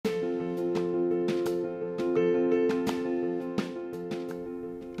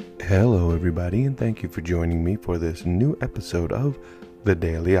Hello everybody, and thank you for joining me for this new episode of The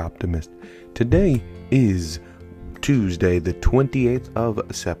Daily Optimist. Today is Tuesday, the 28th of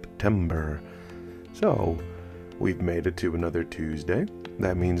September. So, we've made it to another Tuesday.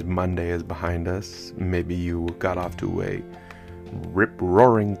 That means Monday is behind us. Maybe you got off to a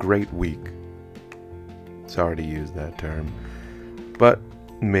rip-roaring great week. Sorry to use that term. But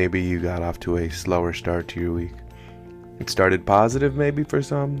maybe you got off to a slower start to your week. It started positive maybe for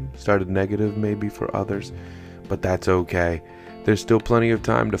some, started negative maybe for others, but that's okay. There's still plenty of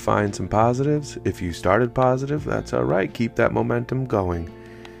time to find some positives. If you started positive, that's all right. Keep that momentum going.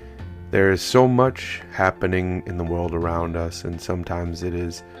 There is so much happening in the world around us, and sometimes it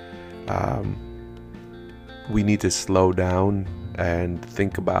is, we need to slow down and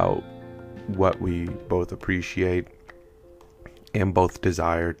think about what we both appreciate and both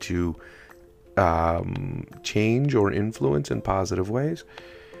desire to change or influence in positive ways.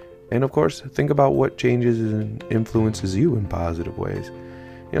 And of course, think about what changes and influences you in positive ways.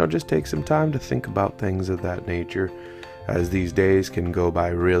 Just take some time to think about things of that nature, as these days can go by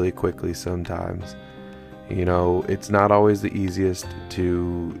really quickly sometimes. It's not always the easiest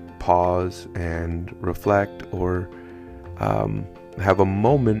to pause and reflect or have a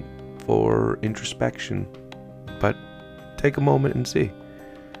moment for introspection, but take a moment and see.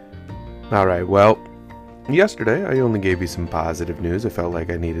 Alright, well, yesterday I only gave you some positive news. I felt like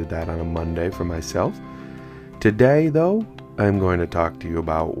I needed that on a Monday for myself. Today, though, I'm going to talk to you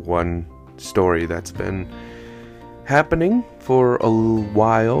about one story that's been happening for a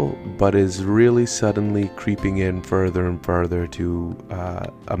while, but is really suddenly creeping in further and further to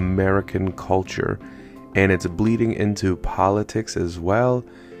American culture, and it's bleeding into politics as well,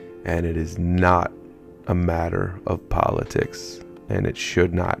 and it is not a matter of politics, and it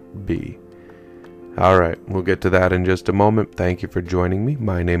should not be. Alright, we'll get to that in just a moment. Thank you for joining me.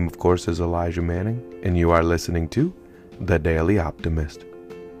 My name, of course, is Elijah Manning, and you are listening to The Daily Optimist.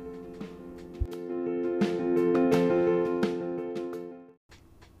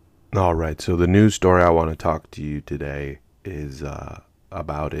 Alright, so the news story I want to talk to you today is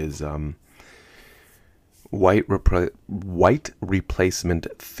about white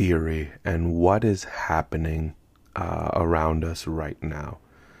replacement theory and what is happening around us right now.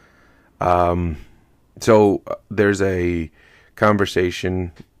 So there's a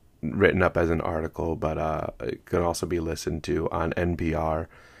conversation written up as an article, but it can also be listened to on NPR.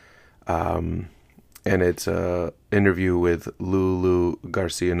 And it's an interview with Lulu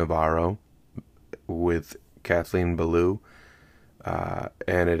Garcia-Navarro with Kathleen Belew.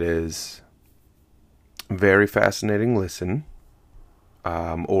 And it is very fascinating listen.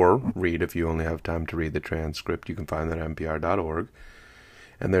 Or read if you only have time to read the transcript. You can find that at npr.org.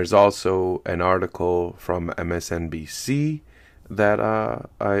 And there's also an article from MSNBC that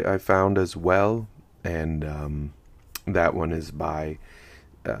I found as well. And that one is by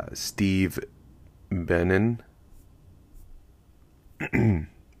Steve Bannon.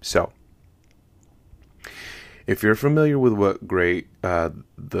 So, if you're familiar with what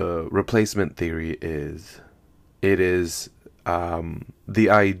the replacement theory is, it is the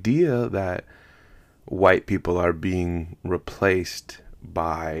idea that white people are being replaced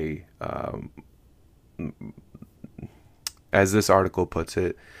by, as this article puts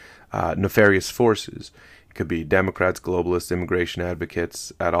it, nefarious forces. It could be Democrats, globalists, immigration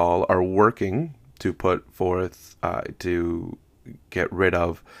advocates at all are working to put forth, to get rid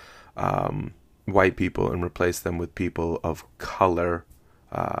of white people and replace them with people of color.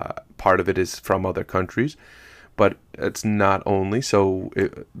 Part of it is from other countries, but it's not only. So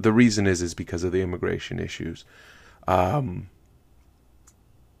the reason is because of the immigration issues.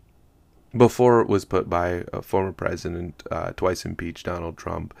 Before it was put by a former president, twice impeached Donald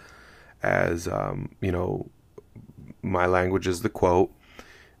Trump, as, my language is the quote,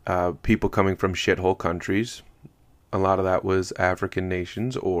 people coming from shithole countries. A lot of that was African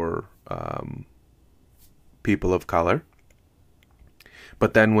nations or people of color.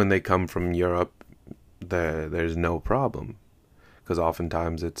 But then when they come from Europe, there's no problem, because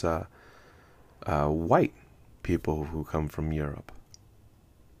oftentimes it's white people who come from Europe.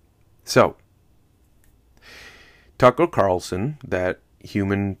 So, Tucker Carlson, that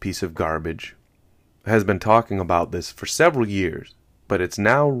human piece of garbage, has been talking about this for several years, but it's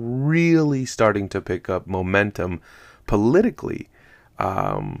now really starting to pick up momentum politically.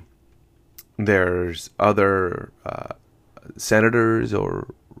 There's other senators or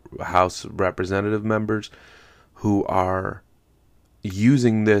House representative members who are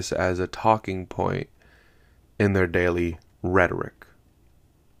using this as a talking point in their daily rhetoric.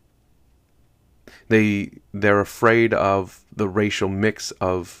 They're afraid of the racial mix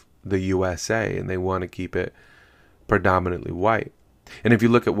of the USA, and they want to keep it predominantly white. And if you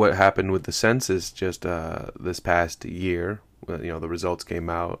look at what happened with the census just this past year, the results came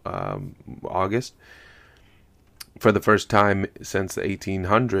out August. For the first time since the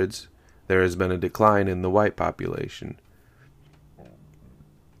 1800s, there has been a decline in the white population.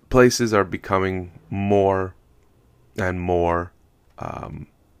 Places are becoming more and more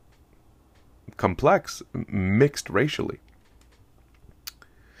complex, mixed racially.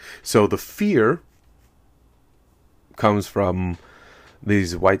 So the fear comes from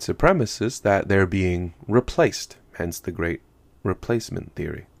these white supremacists that they're being replaced, hence the great replacement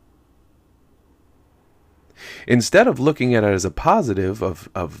theory. Instead of looking at it as a positive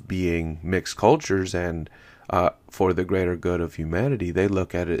of being mixed cultures and for the greater good of humanity, they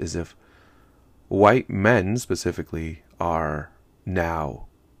look at it as if white men specifically are now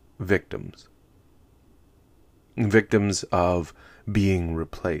victims of being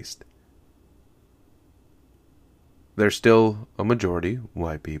replaced. There's still a majority.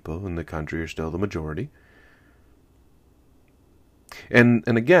 White people in the country are still the majority. And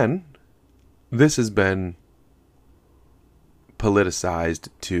again, this has been politicized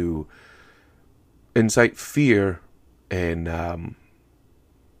to incite fear in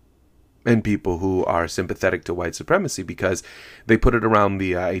people who are sympathetic to white supremacy, because they put it around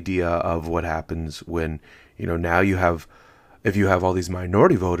the idea of what happens when, now if you have all these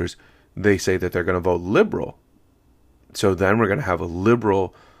minority voters, they say that they're going to vote liberal. So then we're going to have a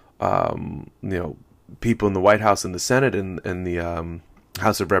liberal, people in the White House and the Senate and the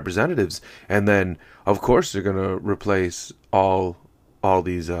House of Representatives. And then, of course, they're going to replace all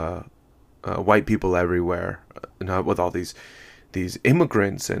these white people everywhere, not with all these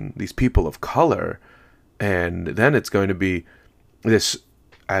immigrants and these people of color. And then it's going to be this,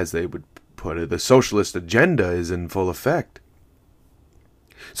 as they would put it, the socialist agenda is in full effect.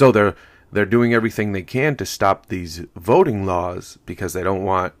 So they're doing everything they can to stop these voting laws because they don't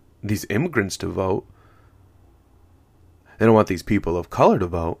want these immigrants to vote. They don't want these people of color to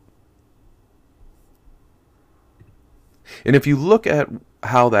vote. And if you look at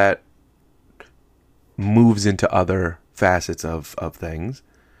how that moves into other facets of things,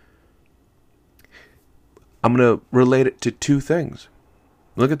 I'm going to relate it to two things.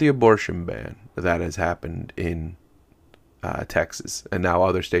 Look at the abortion ban that has happened in Texas, and now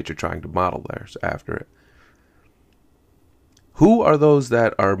other states are trying to model theirs after it. Who are those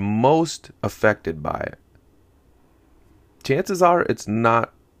that are most affected by it? Chances are it's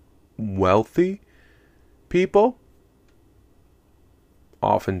not wealthy people.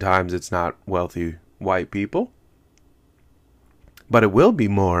 Oftentimes it's not wealthy white people. But it will be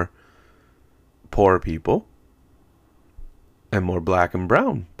more poor people, and more black and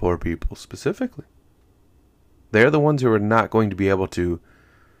brown poor people specifically. They're the ones who are not going to be able to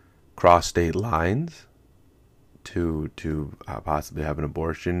cross state lines to possibly have an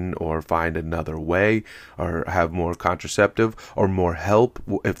abortion or find another way or have more contraceptive or more help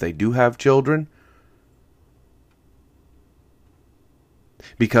if they do have children.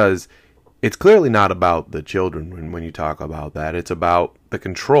 Because it's clearly not about the children when you talk about that. It's about the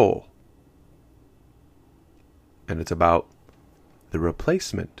control. And it's about the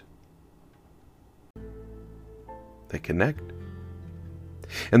replacement. They connect.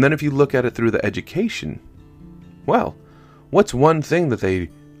 And then if you look at it through the education, well, what's one thing that they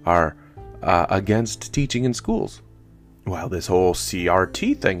are against teaching in schools? Well, this whole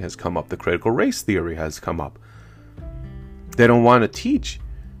CRT thing has come up. The critical race theory has come up. They don't want to teach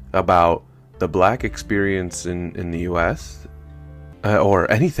about the black experience in the U.S. Or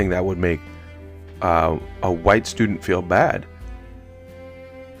anything that would make a white student feel bad.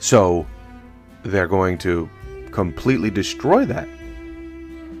 So they're going to completely destroy that.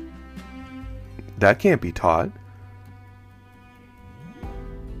 That can't be taught.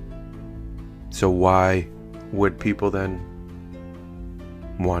 So why would people then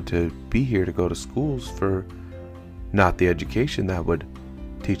want to be here to go to schools for not the education that would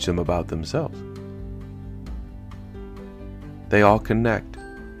teach them about themselves? They all connect.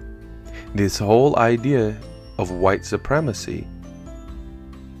 This whole idea of white supremacy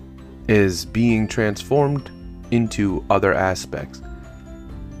is being transformed into other aspects.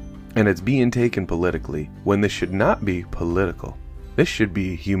 And it's being taken politically when this should not be political. This should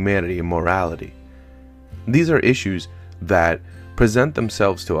be humanity and morality. These are issues that present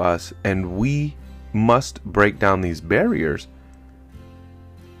themselves to us, and we must break down these barriers.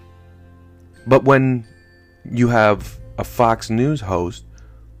 But when you have a Fox News host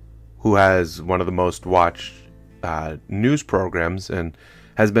who has one of the most watched news programs and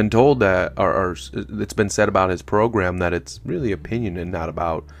has been told that, or it's been said about his program that it's really opinion and not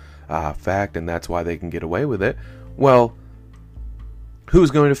about fact, and that's why they can get away with it. Well,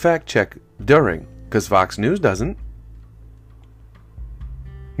 who's going to fact check during? Because Fox News doesn't.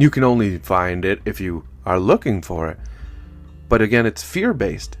 You can only find it if you are looking for it. But again, it's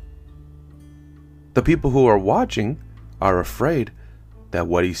fear-based. The people who are watching are afraid that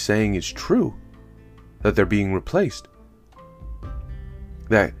what he's saying is true, that they're being replaced,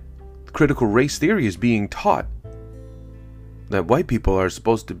 that critical race theory is being taught, that white people are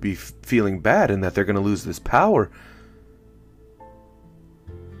supposed to be feeling bad and that they're going to lose this power.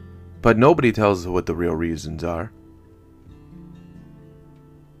 But nobody tells us what the real reasons are.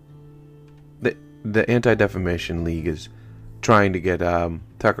 The Anti-Defamation League is trying to get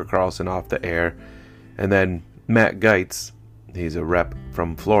Tucker Carlson off the air, and then Matt Gaetz, he's a rep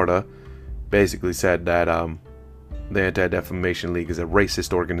from Florida, basically said that the Anti-Defamation League is a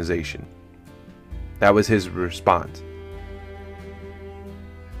racist organization. That was his response.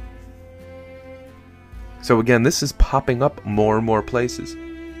 So again, this is popping up more and more places,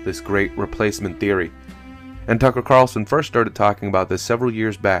 this great replacement theory. And Tucker Carlson first started talking about this several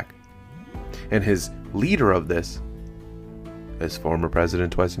years back. And his leader of this is former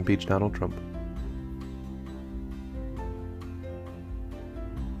President twice impeached Donald Trump.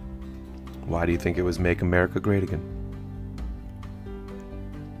 Why do you think it was Make America Great Again?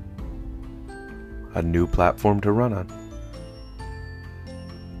 A new platform to run on.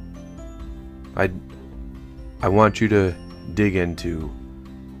 I want you to dig into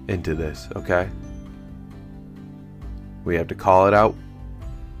this, okay? We have to call it out.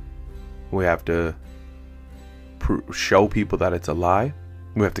 We have to show people that it's a lie.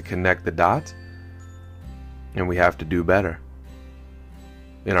 We have to connect the dots. And we have to do better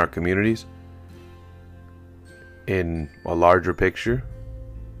in our communities, in a larger picture.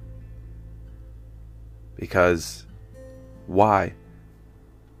 Because why?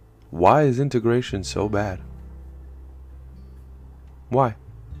 Why is integration so bad? Why?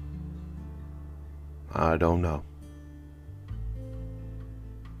 I don't know.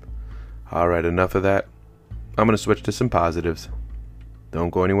 Alright, enough of that. I'm going to switch to some positives. Don't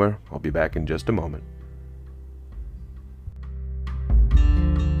go anywhere. I'll be back in just a moment.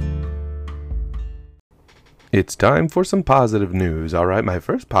 It's time for some positive news. Alright, my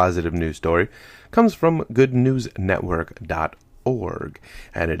first positive news story comes from goodnewsnetwork.org,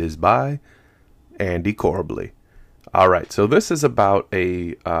 and it is by Andy Corbley. Alright, so this is about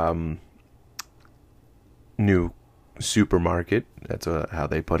a new supermarket. That's how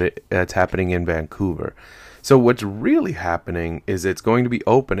they put it. That's happening in Vancouver. So what's really happening is it's going to be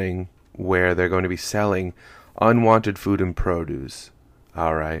opening where they're going to be selling unwanted food and produce.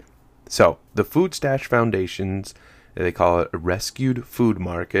 Alright. So the Food Stash Foundation's, they call it a Rescued Food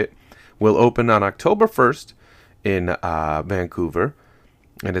Market, will open on October 1st in Vancouver.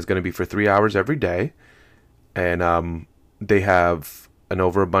 And it's going to be for 3 hours every day. And they have an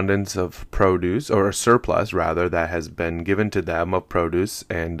overabundance of produce, or a surplus rather, that has been given to them of produce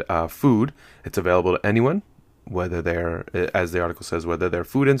and food. It's available to anyone, whether they're, as the article says, whether they're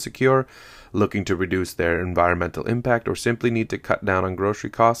food insecure, looking to reduce their environmental impact, or simply need to cut down on grocery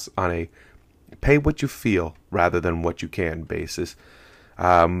costs on a pay what you feel rather than what you can basis.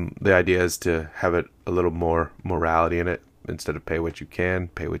 The idea is to have it a little more morality in it. Instead of pay what you can,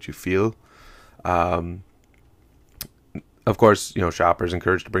 pay what you feel. Of course, shoppers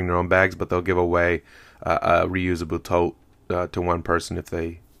encouraged to bring their own bags, but they'll give away a reusable tote to one person if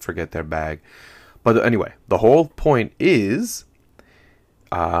they forget their bag. But anyway, the whole point is,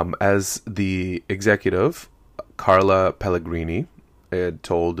 as the executive, Carla Pellegrini, had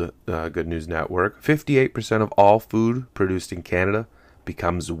told Good News Network, 58% of all food produced in Canada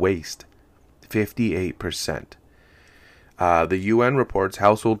becomes waste. 58%. The UN reports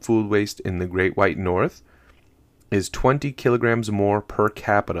household food waste in the Great White North is 20 kilograms more per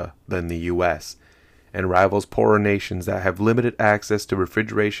capita than the U.S. and rivals poorer nations that have limited access to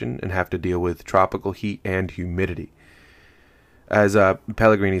refrigeration and have to deal with tropical heat and humidity. As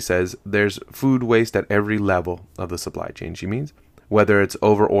Pellegrini says, there's food waste at every level of the supply chain, she means. Whether it's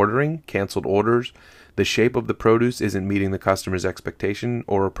over-ordering, canceled orders, the shape of the produce isn't meeting the customer's expectation,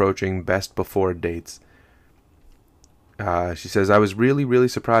 or approaching best before dates. She says, I was really, really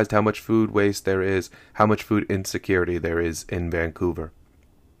surprised how much food waste there is, how much food insecurity there is in Vancouver.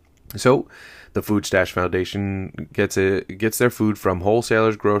 So, the Food Stash Foundation gets their food from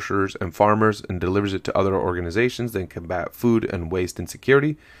wholesalers, grocers, and farmers and delivers it to other organizations that combat food and waste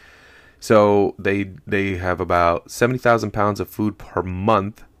insecurity. So, they have about 70,000 pounds of food per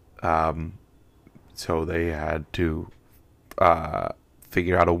month. So, they had to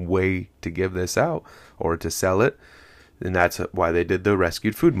figure out a way to give this out or to sell it. And that's why they did the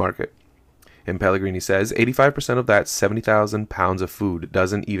rescued food market. And Pellegrini says 85% of that 70,000 pounds of food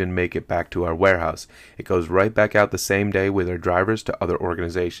doesn't even make it back to our warehouse. It goes right back out the same day with our drivers to other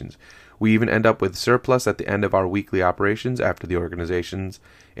organizations. We even end up with surplus at the end of our weekly operations after the organizations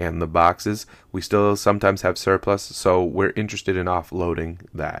and the boxes. We still sometimes have surplus, so we're interested in offloading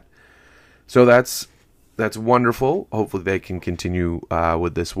that. So that's wonderful. Hopefully they can continue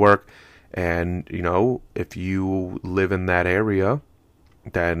with this work. And, if you live in that area,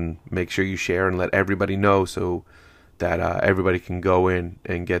 then make sure you share and let everybody know so that everybody can go in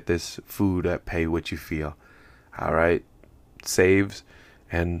and get this food at Pay What You Feel. All right? Saves.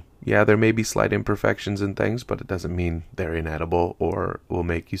 And yeah, there may be slight imperfections and things, but it doesn't mean they're inedible or will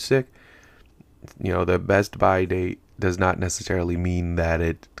make you sick. The best buy date does not necessarily mean that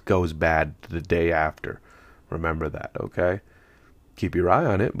it goes bad the day after. Remember that, okay? Keep your eye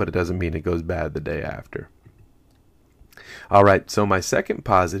on it, but it doesn't mean it goes bad the day after. All right, so my second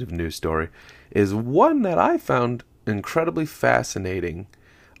positive news story is one that I found incredibly fascinating.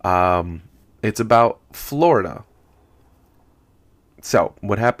 It's about Florida. So,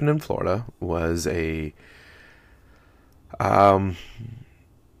 what happened in Florida was a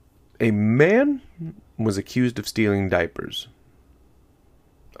man was accused of stealing diapers.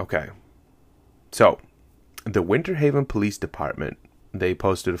 Okay. So, the Winter Haven Police Department, they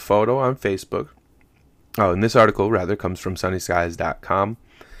posted a photo on Facebook. Oh, and this article, rather, comes from sunnyskies.com,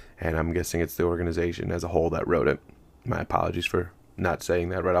 and I'm guessing it's the organization as a whole that wrote it. My apologies for not saying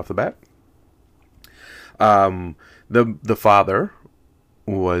that right off the bat. The father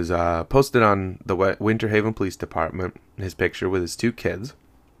was posted on the Winter Haven Police Department, his picture with his two kids,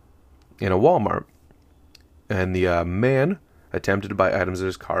 in a Walmart. And the man attempted to buy items in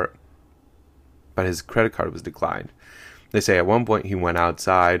his cart, but his credit card was declined. They say at one point he went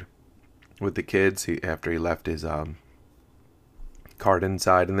outside with the kids after he left his card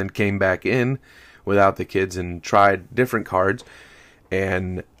inside, and then came back in without the kids and tried different cards,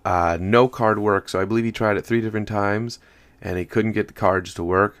 and no card worked. So I believe he tried it 3 different times, and he couldn't get the cards to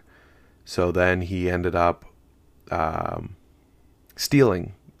work. So then he ended up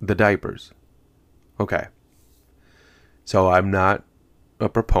stealing the diapers. Okay. So I'm not a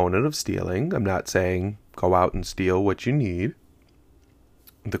proponent of stealing. I'm not saying go out and steal what you need.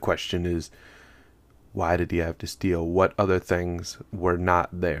 The question is, why did he have to steal? What other things were not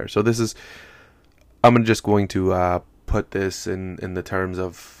there? So I'm just going to put this in the terms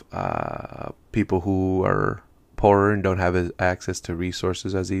of people who are poorer and don't have access to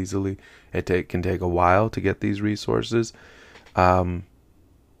resources as easily. It can take a while to get these resources. So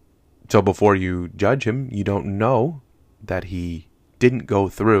before you judge him, you don't know that he didn't go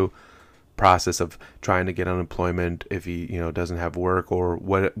through process of trying to get unemployment if he doesn't have work, or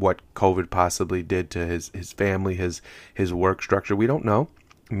what COVID possibly did to his family, his work structure. We don't know.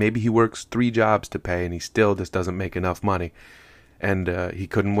 Maybe he works 3 jobs to pay and he still just doesn't make enough money, and he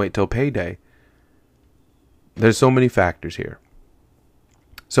couldn't wait till payday. There's so many factors here.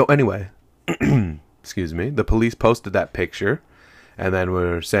 So anyway, excuse me, the police posted that picture, and then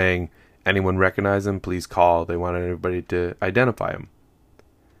were saying, anyone recognize him, please call. They wanted everybody to identify him.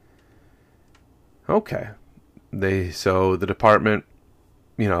 Okay. So the department,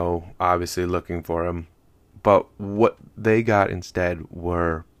 obviously looking for him. But what they got instead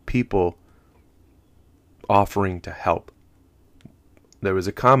were people offering to help. There was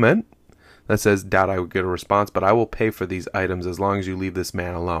a comment that says, doubt I would get a response, but I will pay for these items as long as you leave this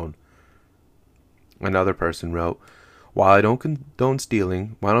man alone. Another person wrote, while I don't condone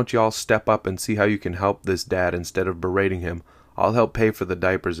stealing, why don't you all step up and see how you can help this dad instead of berating him? I'll help pay for the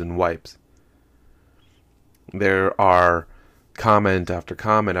diapers and wipes. There are comment after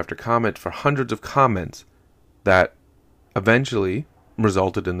comment after comment for hundreds of comments that eventually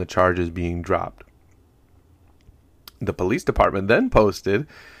resulted in the charges being dropped. The police department then posted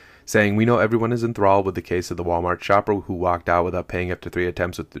saying, we know everyone is enthralled with the case of the Walmart shopper who walked out without paying after 3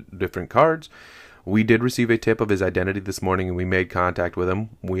 attempts with different cards. We did receive a tip of his identity this morning and we made contact with him.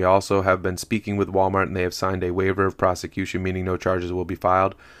 We also have been speaking with Walmart and they have signed a waiver of prosecution, meaning no charges will be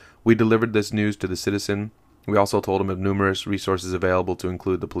filed. We delivered this news to the citizen. We also told him of numerous resources available to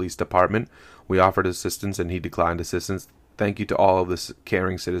include the police department. We offered assistance and he declined assistance. Thank you to all of the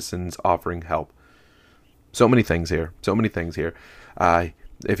caring citizens offering help. So many things here.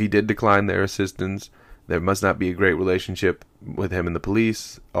 If he did decline their assistance, there must not be a great relationship with him and the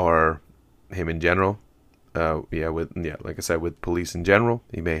police, or him in general. Like I said, with police in general,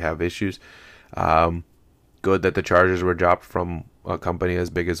 he may have issues. Good that the charges were dropped from a company as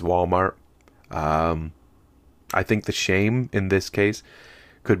big as Walmart. I think the shame in this case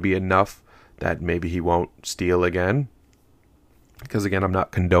could be enough that maybe he won't steal again. Because again, I'm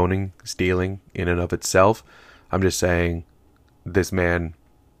not condoning stealing in and of itself. I'm just saying this man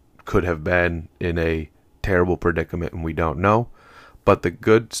could have been in a terrible predicament and we don't know. But the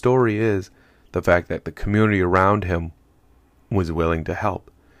good story is the fact that the community around him was willing to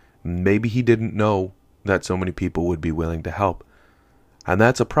help. Maybe he didn't know that so many people would be willing to help. And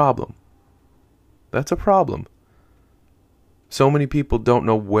that's a problem. That's a problem. So many people don't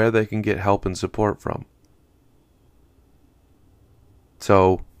know where they can get help and support from.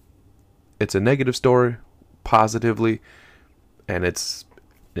 So it's a negative story, positively, and it's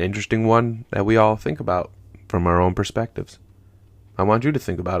an interesting one that we all think about from our own perspectives. I want you to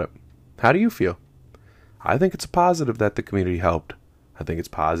think about it. How do you feel? I think it's a positive that the community helped. I think it's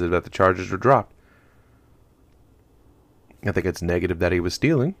positive that the charges were dropped. I think it's negative that he was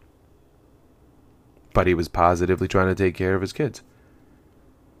stealing, but he was positively trying to take care of his kids.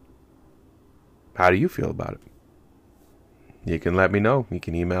 How do you feel about it? You can let me know. You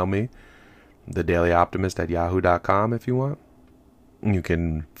can email me, thedailyoptimist@yahoo.com if you want. You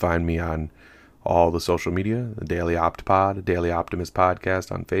can find me on all the social media, the Daily Optipod, Daily Optimist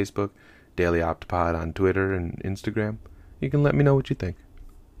Podcast on Facebook, Daily Optipod on Twitter and Instagram. You can let me know what you think.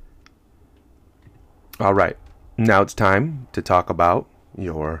 All right. Now it's time to talk about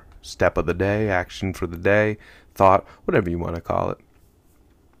your step of the day, action for the day, thought, whatever you want to call it.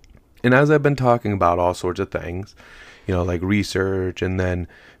 And as I've been talking about all sorts of things, like research and then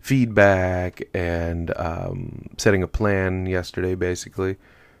feedback and setting a plan yesterday, basically,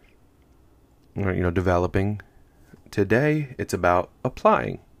 developing. Today, it's about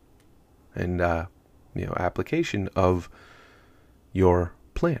applying and, application of your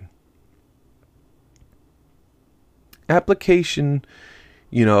plan. Application,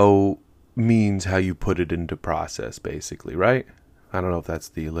 means how you put it into process, basically, right? I don't know if that's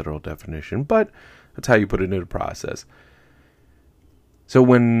the literal definition, but that's how you put it into process. So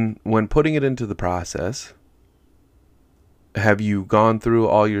when putting it into the process, have you gone through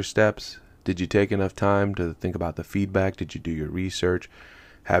all your steps? Did you take enough time to think about the feedback? Did you do your research?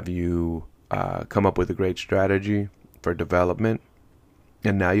 Have you come up with a great strategy for development?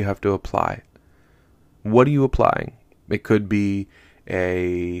 And now you have to apply. What are you applying? It could be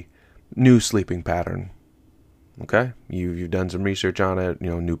a new sleeping pattern. Okay? You've done some research on it,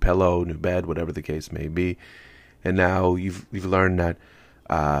 new pillow, new bed, whatever the case may be. And now you've learned that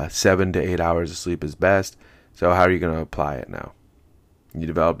 7 to 8 hours of sleep is best. So how are you going to apply it now? You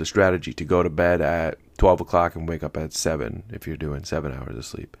developed a strategy to go to bed at 12 o'clock and wake up at 7 if you're doing 7 hours of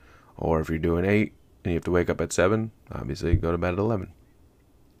sleep. Or if you're doing 8 and you have to wake up at 7, obviously go to bed at 11.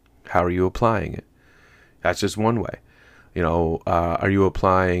 How are you applying it? That's just one way. Are you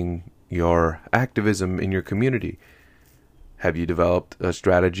applying your activism in your community? Have you developed a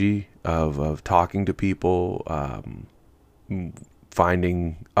strategy of talking to people,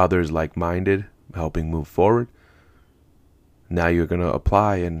 finding others like-minded, helping move forward? Now you're going to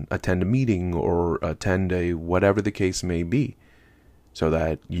apply and attend a meeting or attend a whatever the case may be so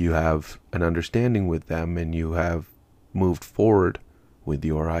that you have an understanding with them and you have moved forward with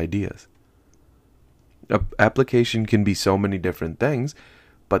your ideas. Application can be so many different things,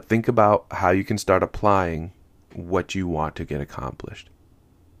 but think about how you can start applying what you want to get accomplished.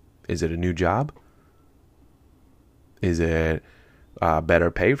 Is it a new job? Is it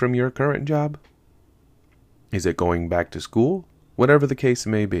better pay from your current job? Is it going back to school? Whatever the case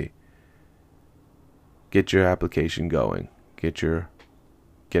may be. Get your application going. Get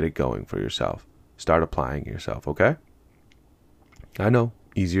it going for yourself. Start applying yourself, okay? I know,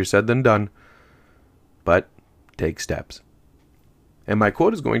 easier said than done, but take steps. And my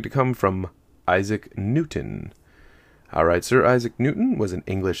quote is going to come from Isaac Newton. All right, Sir Isaac Newton was an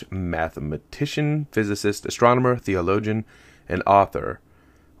English mathematician, physicist, astronomer, theologian, and author,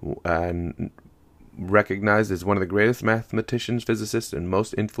 and recognized as one of the greatest mathematicians, physicists, and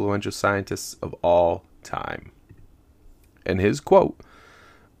most influential scientists of all time. And his quote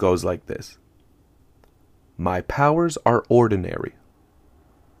goes like this: "My powers are ordinary.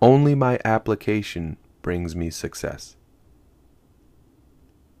 Only my application brings me success."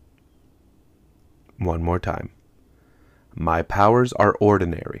 One more time. My powers are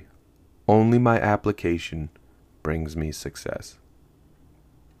ordinary. Only my application brings me success.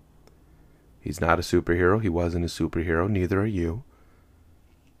 He's not a superhero. He wasn't a superhero. Neither are you.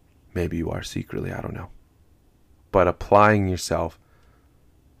 Maybe you are secretly. I don't know. But applying yourself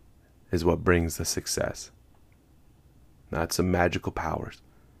is what brings the success. Not some magical powers.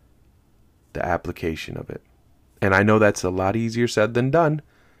 The application of it. And I know that's a lot easier said than done.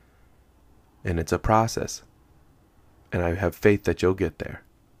 And it's a process. And I have faith that you'll get there.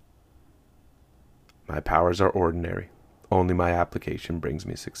 My powers are ordinary. Only my application brings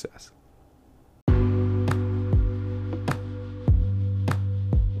me success.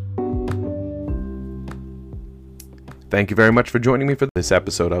 Thank you very much for joining me for this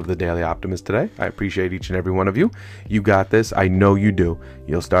episode of The Daily Optimist today. I appreciate each and every one of you. You got this. I know you do.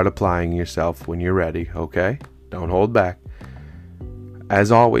 You'll start applying yourself when you're ready, okay? Don't hold back.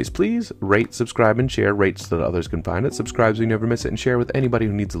 As always, please rate, subscribe, and share. Rate so that others can find it. Subscribe so you never miss it. And share with anybody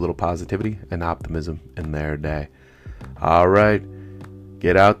who needs a little positivity and optimism in their day. All right.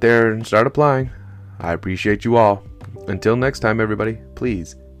 Get out there and start applying. I appreciate you all. Until next time, everybody,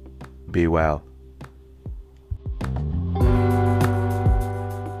 please be well.